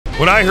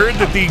When I heard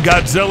that the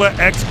Godzilla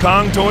X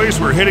Kong toys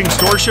were hitting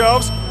store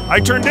shelves, I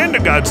turned into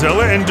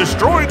Godzilla and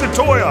destroyed the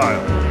toy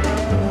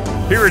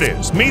aisle. Here it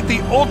is. Meet the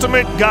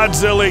ultimate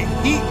Godzilla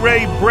Heat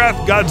Ray Breath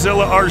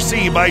Godzilla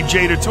RC by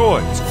Jada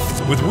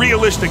Toys, with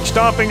realistic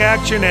stomping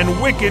action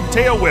and wicked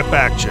tail whip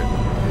action.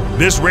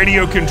 This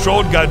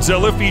radio-controlled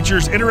Godzilla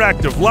features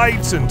interactive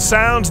lights and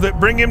sounds that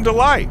bring him to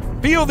life.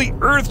 Feel the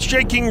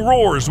earth-shaking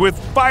roars with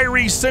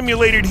fiery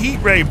simulated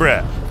heat ray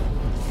breath.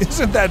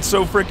 Isn't that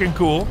so freaking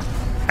cool?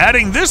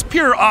 Adding this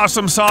pure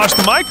awesome sauce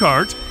to my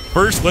cart,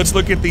 first let's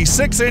look at the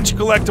 6-inch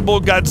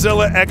collectible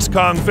Godzilla X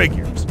Kong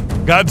figures.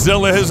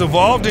 Godzilla has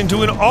evolved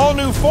into an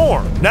all-new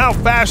form, now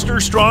faster,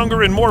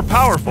 stronger, and more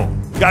powerful.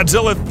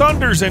 Godzilla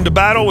thunders into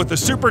battle with a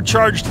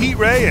supercharged heat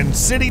ray and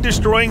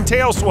city-destroying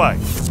tail swipe.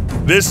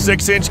 This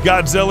 6-inch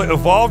Godzilla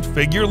evolved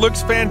figure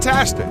looks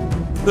fantastic.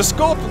 The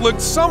sculpt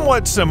looks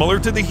somewhat similar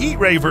to the heat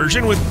ray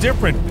version with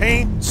different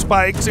paint,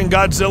 spikes, and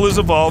Godzilla's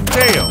evolved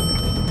tail.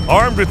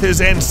 Armed with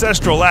his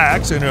ancestral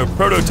axe and a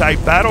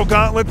prototype battle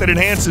gauntlet that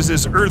enhances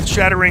his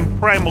earth-shattering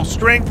primal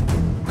strength,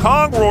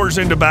 Kong roars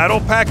into battle,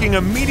 packing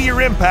a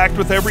meteor impact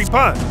with every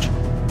punch.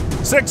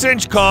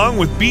 6-inch Kong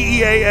with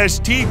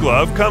BEAST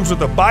glove comes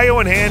with a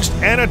bio-enhanced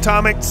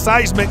anatomic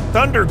seismic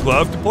thunder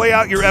glove to play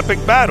out your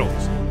epic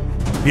battles.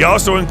 He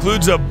also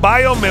includes a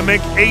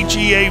biomimic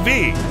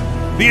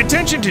HEAV. The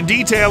attention to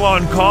detail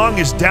on Kong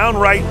is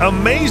downright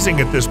amazing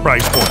at this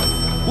price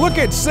point. Look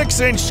at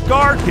 6-inch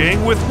Scar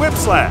King with Whip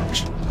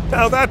Slash.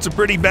 Now that's a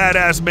pretty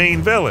badass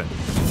main villain.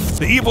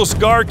 The evil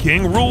Scar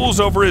King rules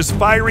over his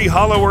fiery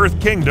Hollow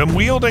Earth kingdom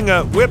wielding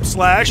a whip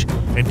slash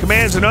and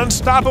commands an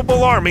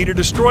unstoppable army to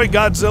destroy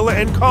Godzilla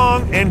and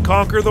Kong and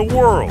conquer the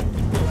world.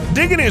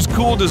 Digging his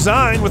cool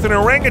design with an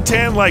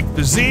orangutan-like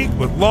physique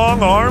with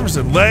long arms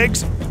and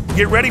legs,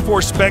 get ready for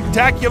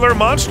spectacular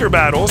monster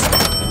battles.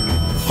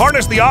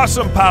 Harness the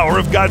awesome power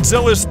of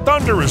Godzilla's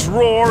thunderous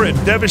roar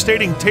and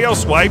devastating tail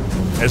swipe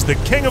as the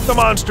king of the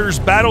monsters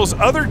battles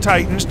other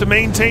titans to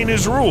maintain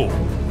his rule.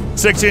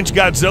 6-inch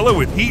Godzilla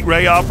with Heat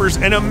Ray offers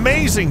an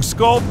amazing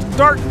sculpt,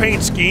 dark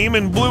paint scheme,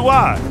 and blue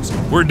eyes.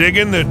 We're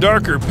digging the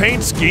darker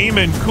paint scheme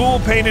and cool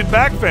painted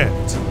back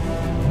fins.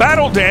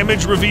 Battle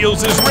damage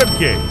reveals his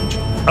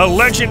ribcage. A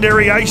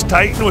legendary ice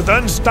titan with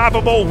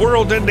unstoppable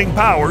world-ending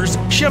powers,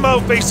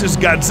 Shimo faces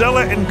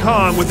Godzilla and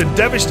Kong with a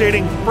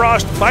devastating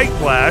frost bite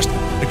blast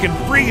that can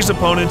freeze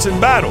opponents in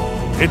battle.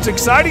 It's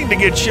exciting to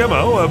get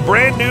Shimo, a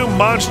brand new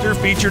monster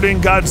featured in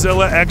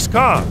Godzilla X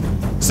Kong.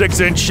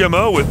 6-inch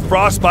Shimo with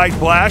Frostbite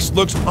Blast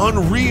looks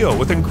unreal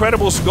with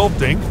incredible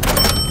sculpting.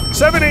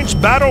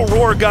 7-inch Battle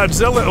Roar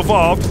Godzilla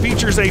Evolved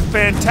features a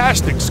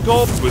fantastic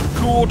sculpt with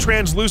cool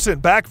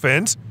translucent back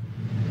fins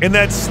and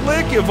that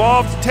slick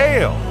evolved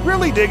tail.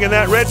 Really digging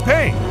that red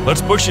paint.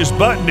 Let's push his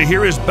button to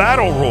hear his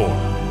battle roar.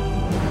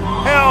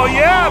 Hell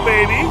yeah,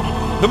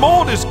 baby! The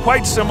mold is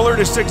quite similar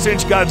to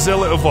 6-inch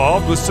Godzilla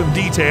Evolved with some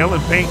detail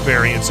and paint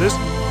variances.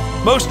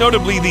 Most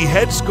notably, the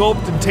head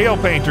sculpt and tail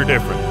paint are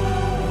different.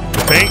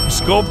 The paint and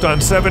sculpt on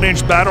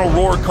 7-inch Battle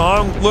Roar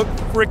Kong look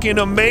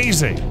freaking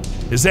amazing.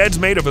 His head's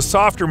made of a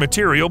softer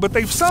material, but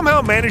they've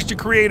somehow managed to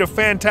create a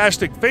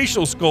fantastic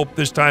facial sculpt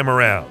this time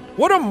around.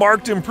 What a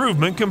marked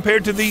improvement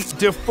compared to the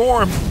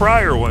deformed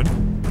prior one.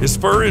 His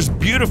fur is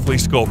beautifully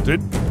sculpted.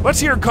 Let's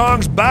hear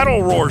Kong's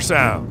battle roar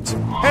sounds.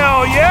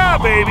 Hell yeah,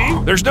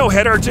 baby! There's no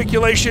head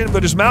articulation,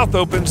 but his mouth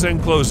opens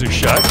and closes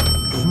shut.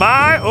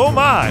 My, oh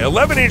my,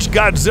 11-inch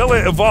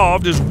Godzilla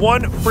Evolved is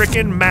one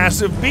frickin'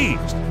 massive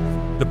beast.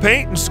 The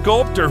paint and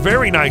sculpt are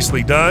very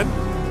nicely done.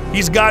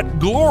 He's got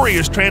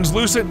glorious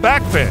translucent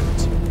back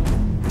fins.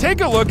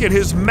 Take a look at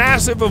his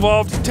massive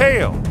evolved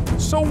tail.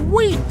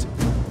 Sweet!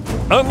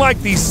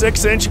 Unlike the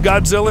 6-inch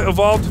Godzilla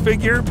Evolved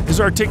figure, his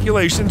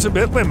articulation's a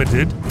bit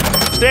limited.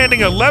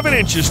 Standing 11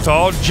 inches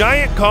tall,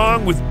 Giant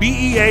Kong with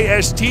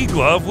BEAST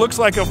glove looks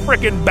like a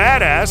frickin'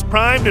 badass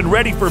primed and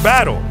ready for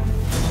battle.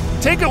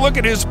 Take a look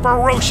at his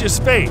ferocious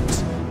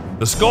face.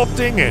 The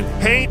sculpting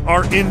and paint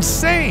are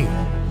insane.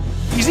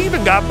 He's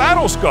even got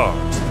battle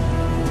scars.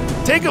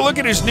 Take a look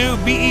at his new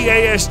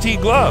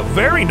BEAST glove,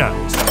 very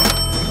nice.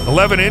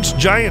 11-inch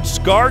Giant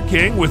Scar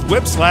King with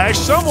Whip Slash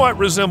somewhat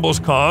resembles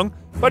Kong,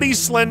 but he's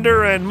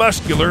slender and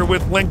muscular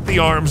with lengthy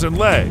arms and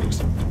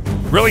legs.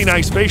 Really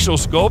nice facial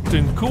sculpt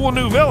and cool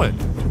new villain.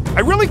 I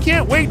really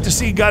can't wait to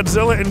see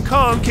Godzilla and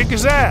Kong kick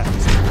his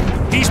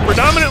ass. He's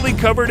predominantly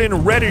covered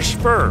in reddish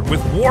fur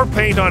with war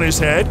paint on his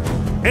head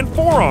and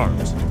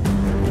forearms.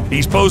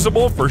 He's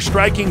posable for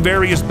striking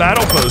various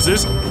battle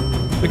poses.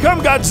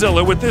 Become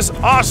Godzilla with this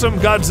awesome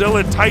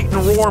Godzilla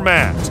Titan Roar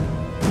mask.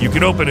 You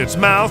can open its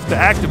mouth to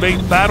activate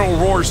battle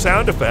roar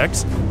sound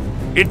effects.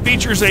 It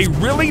features a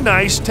really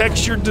nice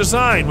textured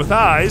design with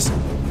eyes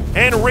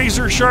and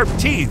razor-sharp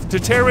teeth to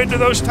tear into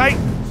those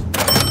titans.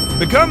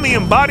 Become the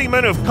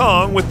embodiment of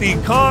Kong with the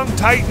Kong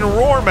Titan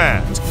Roar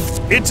mask.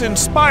 It's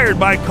inspired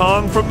by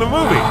Kong from the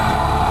movie.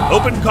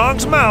 Open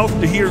Kong's mouth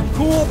to hear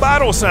cool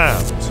battle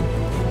sounds.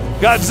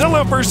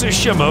 Godzilla vs.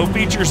 Shimo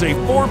features a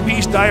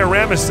 4-piece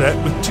diorama set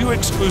with 2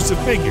 exclusive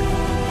figures,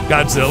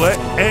 Godzilla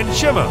and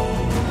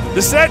Shimo.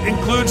 The set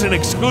includes an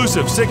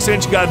exclusive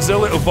 6-inch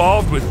Godzilla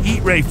Evolved with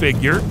Heat Ray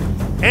figure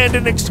and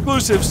an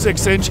exclusive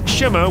 6-inch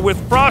Shima with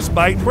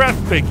Frostbite Breath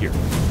figure.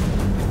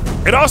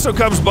 It also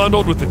comes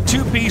bundled with a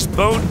 2-piece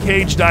Bone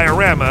Cage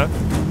diorama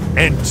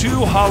and 2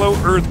 Hollow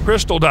Earth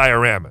Crystal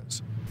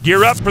dioramas.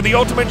 Gear up for the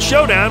ultimate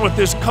showdown with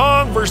this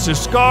Kong vs.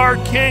 Scar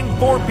King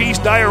 4-piece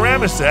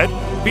diorama set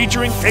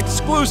featuring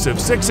exclusive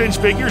 6-inch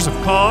figures of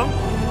Kong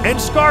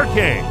and Scar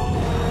King.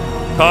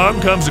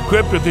 Kong comes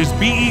equipped with his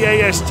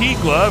BEAST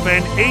glove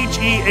and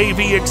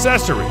HEAV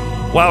accessory,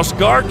 while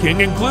Scar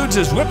King includes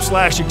his Whip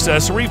Slash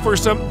accessory for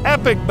some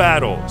epic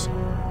battles.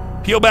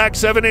 Peel back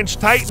 7-inch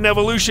Titan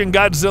Evolution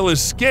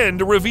Godzilla's skin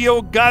to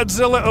reveal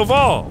Godzilla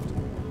Evolved.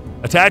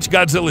 Attach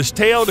Godzilla's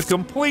tail to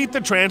complete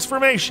the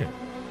transformation.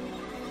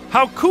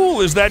 How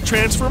cool is that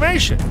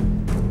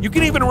transformation? You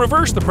can even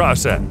reverse the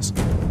process.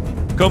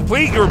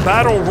 Complete your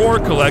Battle Roar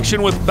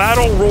collection with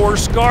Battle Roar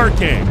Scar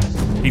King.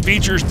 He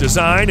features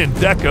design and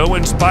deco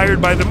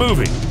inspired by the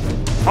movie.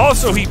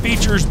 Also, he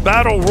features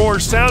Battle Roar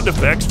sound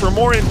effects for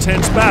more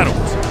intense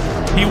battles.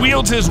 He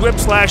wields his Whip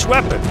Slash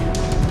weapon.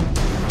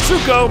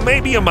 Zuko may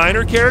be a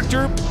minor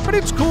character, but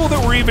it's cool that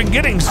we're even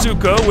getting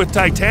Zuko with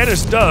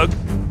Titanus Doug.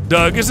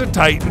 Doug is a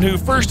Titan who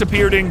first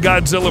appeared in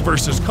Godzilla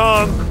vs.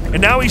 Kong,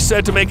 and now he's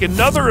set to make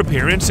another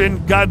appearance in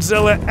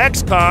Godzilla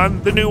X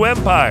Kong: The New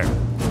Empire.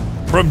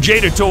 From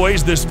Jada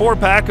Toys, this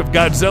 4-pack of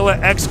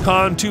Godzilla X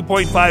Kong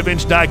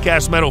 2.5-inch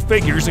die-cast metal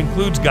figures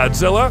includes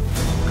Godzilla,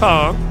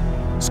 Kong,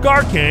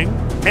 Scar King,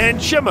 and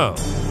Shimo.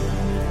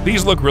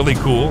 These look really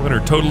cool and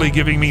are totally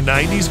giving me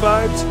 90s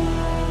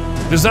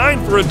vibes.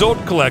 Designed for adult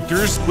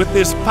collectors, with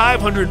this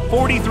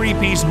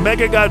 543-piece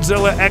Mega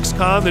Godzilla X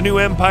Kong: The New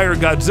Empire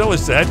Godzilla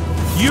set,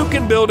 you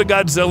can build a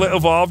Godzilla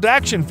Evolved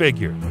action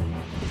figure.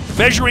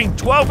 Measuring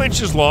 12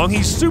 inches long,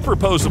 he's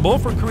superposable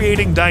for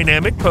creating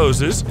dynamic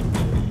poses.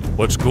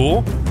 What's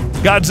cool?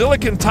 Godzilla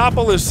can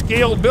topple a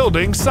scaled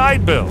building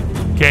side build.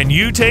 Can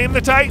you tame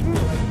the Titan?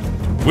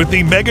 With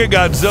the Mega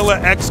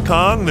Godzilla X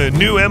Kong: The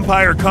New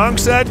Empire Kong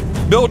set,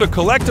 build a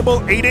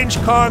collectible 8-inch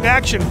Kong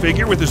action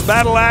figure with his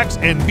battle axe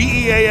and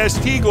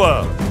BEAST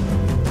glove.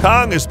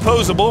 Kong is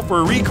posable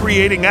for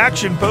recreating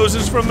action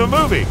poses from the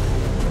movie.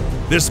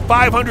 This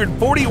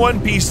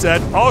 541-piece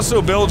set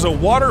also builds a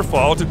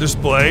waterfall to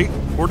display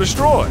or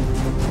destroy.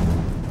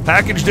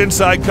 Packaged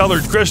inside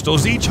colored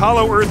crystals, each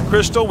Hollow Earth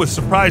crystal with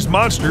Surprise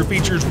Monster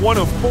features one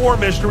of 4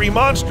 mystery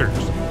monsters.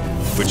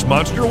 Which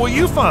monster will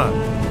you find?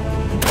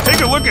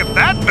 Take a look at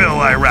that bill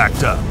I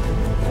racked up!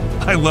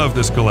 I love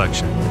this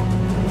collection.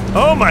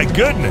 Oh my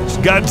goodness,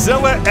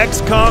 Godzilla X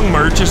Kong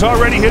merch is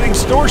already hitting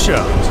store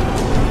shelves.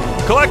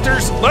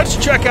 Collectors, let's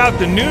check out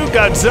the new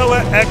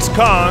Godzilla X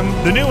Kong: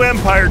 The New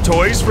Empire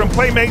toys from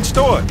Playmates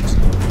Toys.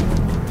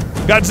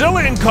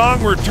 Godzilla and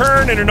Kong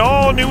return in an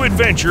all-new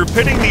adventure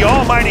pitting the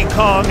almighty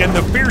Kong and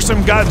the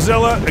fearsome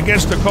Godzilla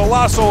against a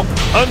colossal,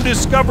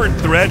 undiscovered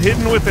threat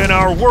hidden within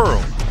our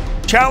world,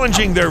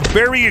 challenging their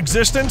very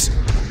existence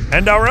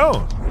and our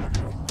own.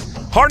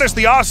 Harness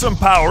the awesome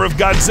power of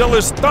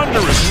Godzilla's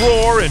thunderous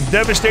roar and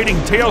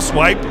devastating tail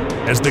swipe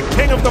as the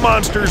king of the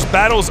monsters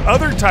battles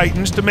other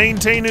titans to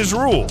maintain his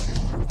rule.